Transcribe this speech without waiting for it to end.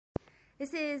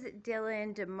This is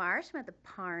Dylan DeMarsh. I'm at the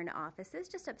Parn offices,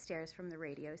 just upstairs from the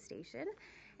radio station.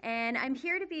 And I'm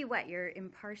here to be, what, your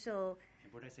impartial...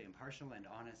 What did I say? Impartial and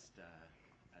honest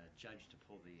judge to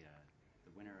pull the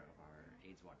winner of our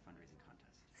AIDS Walk fundraising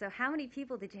contest. So how many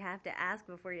people did you have to ask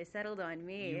before you settled on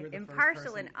me? You were the Impartial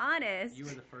first person, and honest. You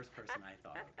were the first person I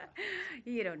thought of.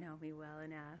 You don't know me well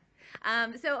enough.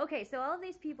 So all of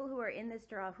these people who are in this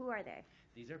draw, who are they?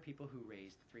 These are people who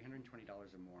raised $320 or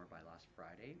more by last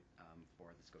Friday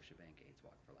for the Scotiabank AIDS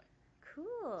Walk for Life.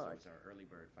 Cool. So it was our early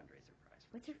bird fundraiser prize.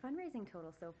 What's your fundraising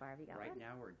total so far? Have you got Right one?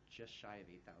 now we're just shy of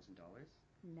 $8,000.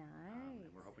 Nice. And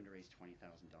we're hoping to raise $20,000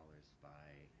 by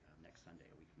next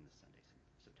Sunday, a week from this Sunday,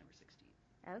 September 16th.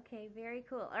 Okay, very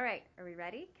cool. All right, are we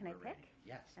ready? Can I pick? Ready.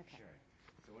 Yes, okay. Sure.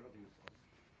 So what I'll do is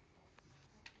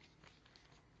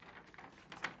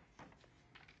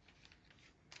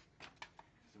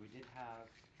we had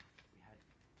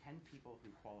 10 people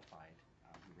who qualified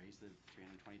who raised the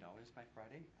 $320 by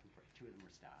Friday. 2 of them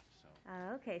were staff. So.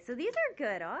 Okay, so these are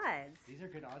good odds. These are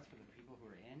good odds for the people who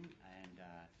are in, and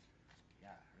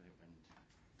yeah, really, and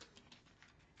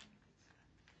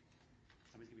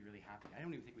somebody's gonna be really happy. I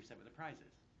don't even think we said what the prize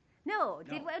is. No,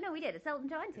 we did. It's Elton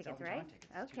John tickets, Elton right?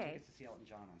 John tickets. Okay. 2 tickets to see Elton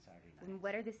John on Saturday night. And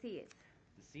what are the seats?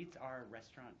 The seats are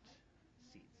restaurant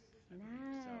seats.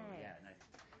 Nice. So yeah, and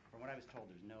from what I was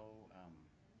told, there's no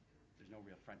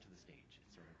real front to the stage.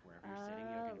 It's sort of wherever you're sitting,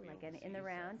 you're going to be like able to in the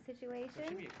round so situation? it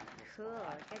should be a comfortable cool.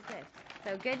 spot. Good.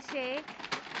 So good shake.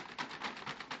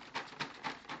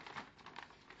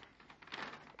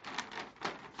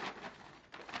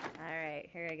 All right,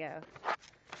 here we go.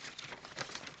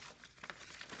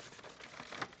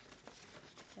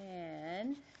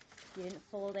 And you didn't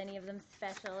fold any of them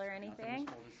special or anything? Nothing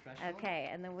was folded special. Okay,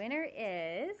 and the winner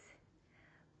is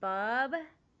Bob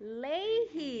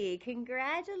Leahy.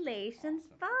 Congratulations,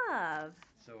 Awesome. Bob.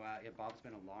 So yeah, Bob's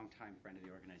been a long-time friend of the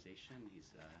organization.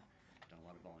 He's done a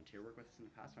lot of volunteer work with us in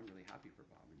the past. So I'm really happy for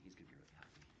Bob, and he's going to be really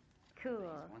happy.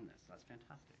 Cool. He's won this. So that's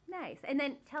fantastic. Nice. And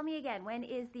then tell me again, when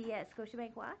is the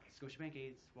Scotiabank Walk? Scotiabank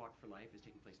AIDS Walk for Life is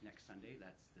taking place next Sunday.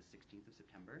 That's the 16th of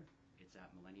September. It's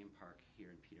at Millennium Park here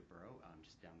in Peterborough,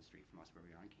 just down the street from us where we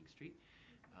are on King Street.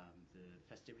 The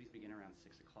festivities begin around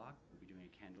 6 o'clock. We'll be doing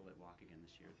a candlelit walk again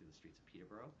this year through the streets of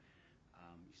Peterborough.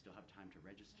 You still have time to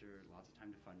register, lots of time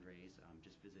to fundraise.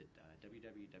 Just visit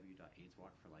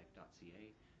www.aidswalkforlife.ca.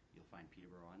 You'll find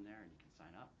Peterborough on there and you can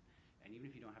sign up. And even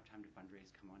if you don't have time to fundraise,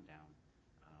 come on down.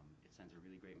 It sends a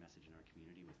really great message in our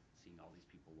community with seeing all these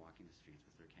people walking the streets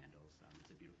with their candles. It's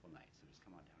a beautiful night, so just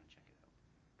come on down and check it out.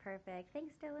 Perfect.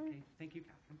 Thanks, Dylan. Okay, thank you,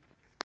 Catherine.